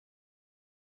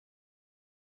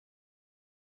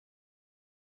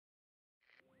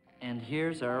And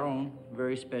here's our own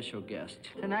very special guest.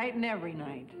 Tonight and every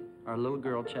night. Our little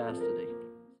girl, Chastity.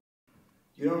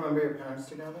 You don't remember your parents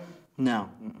together? No.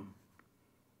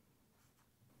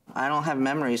 I don't have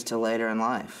memories till later in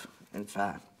life, in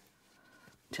fact.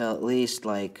 Till at least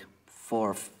like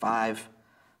 4, 5,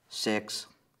 6.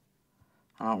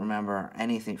 I don't remember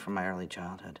anything from my early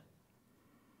childhood.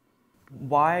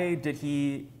 Why did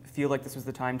he feel like this was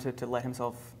the time to let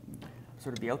himself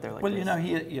sort of be out there like this? Well, you know,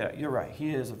 yeah, you're right.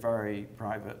 He is a very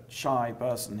private, shy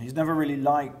person. He's never really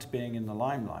liked being in the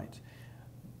limelight.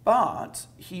 But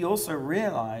he also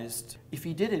realized if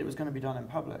he did it, it was going to be done in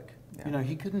public. Yeah. You know,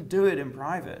 he couldn't do it in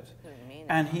private.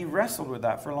 And he wrestled with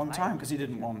that for a long time because he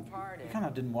kind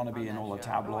of didn't want to be in all the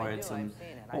tabloids and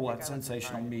all that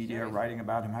sensational media writing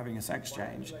about him having a sex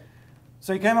change.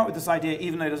 So he came up with this idea,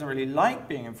 even though he doesn't really like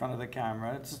being in front of the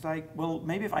camera, it's just like, well,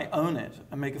 maybe if I own it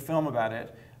and make a film about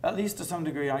it, at least to some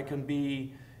degree I can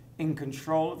be in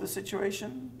control of the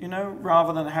situation, you know,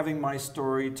 rather than having my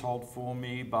story told for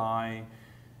me by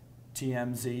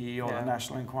TMZ or the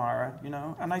National Enquirer, you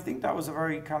know. And I think that was a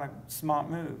very kind of smart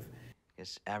move.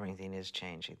 Because everything is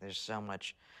changing. There's so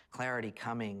much clarity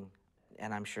coming,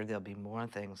 and I'm sure there'll be more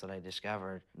things that I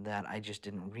discovered that I just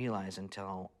didn't realize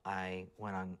until I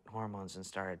went on hormones and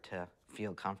started to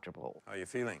feel comfortable. How are you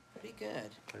feeling? Pretty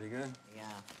good. Pretty good? Yeah.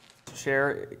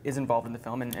 Cher is involved in the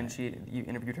film, and you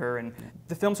interviewed her, and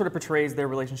the film sort of portrays their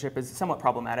relationship as somewhat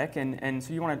problematic, and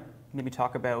so you want to maybe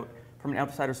talk about, from an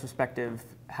outsider's perspective,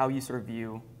 how you sort of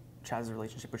view Chaz's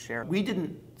relationship with Cher. We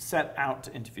didn't set out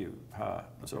to interview her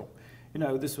at all. You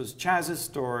know, this was Chaz's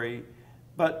story,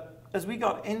 but as we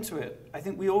got into it, I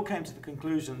think we all came to the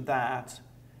conclusion that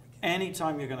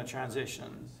anytime you're going to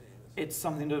transition, it's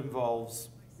something that involves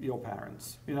your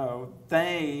parents. You know,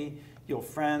 they, your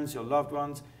friends, your loved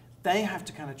ones, they have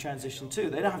to kind of transition too.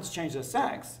 They don't have to change their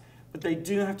sex, but they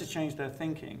do have to change their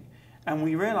thinking. And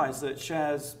we realized that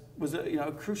Cher's was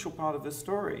a crucial part of this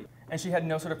story. And she had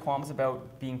no sort of qualms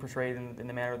about being portrayed in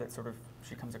the manner that sort of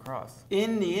she comes across.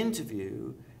 In the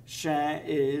interview, Cher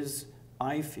is,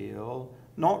 I feel,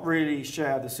 not really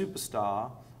Cher the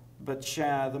superstar, but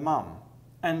Cher the mum.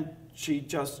 And she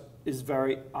just is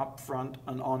very upfront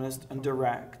and honest and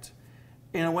direct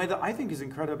in a way that I think is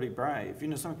incredibly brave. You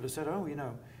know, some people have said, oh, you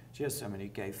know, she has so many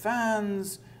gay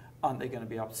fans, aren't they going to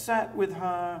be upset with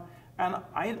her? And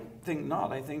I think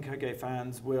not. I think her gay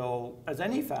fans will, as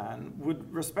any fan,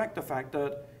 would respect the fact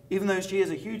that even though she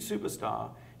is a huge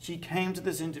superstar, she came to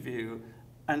this interview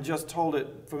and just told it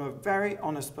from a very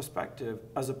honest perspective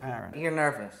as a parent. You're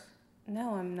nervous.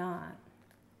 No, I'm not.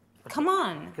 Come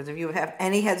on. Because if you have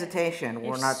any hesitation,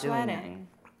 we're not sweating.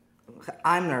 doing it.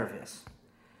 I'm nervous.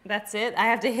 That's it? I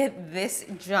have to hit this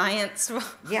giant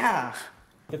Yeah.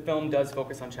 The film does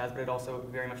focus on Chaz, but it also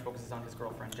very much focuses on his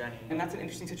girlfriend, Jenny. And that's an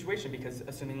interesting situation because,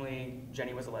 assumingly,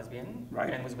 Jenny was a lesbian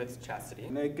and was with Chastity.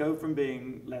 And they go from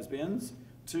being lesbians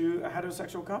to a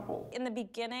heterosexual couple. In the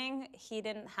beginning, he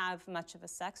didn't have much of a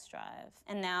sex drive.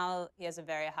 And now he has a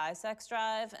very high sex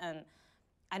drive, and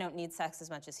I don't need sex as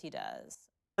much as he does.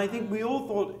 I think we all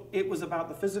thought it was about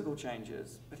the physical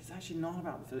changes, but it's actually not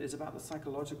about the physical, it's about the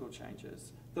psychological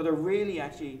changes that are really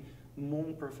actually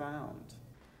more profound.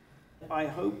 I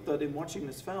hope that in watching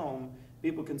this film,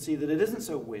 people can see that it isn't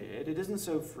so weird, it isn't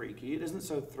so freaky, it isn't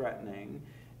so threatening,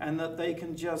 and that they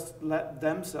can just let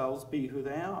themselves be who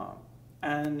they are.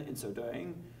 And in so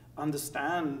doing,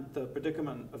 understand the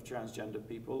predicament of transgender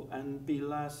people and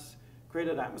create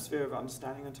an atmosphere of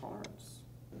understanding and tolerance.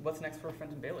 What's next for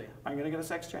Fenton Bailey? I'm going to get a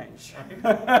sex change. Is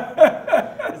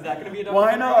that going to be a documentary?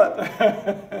 Why not?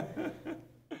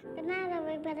 Good night,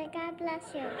 everybody. God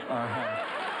bless you.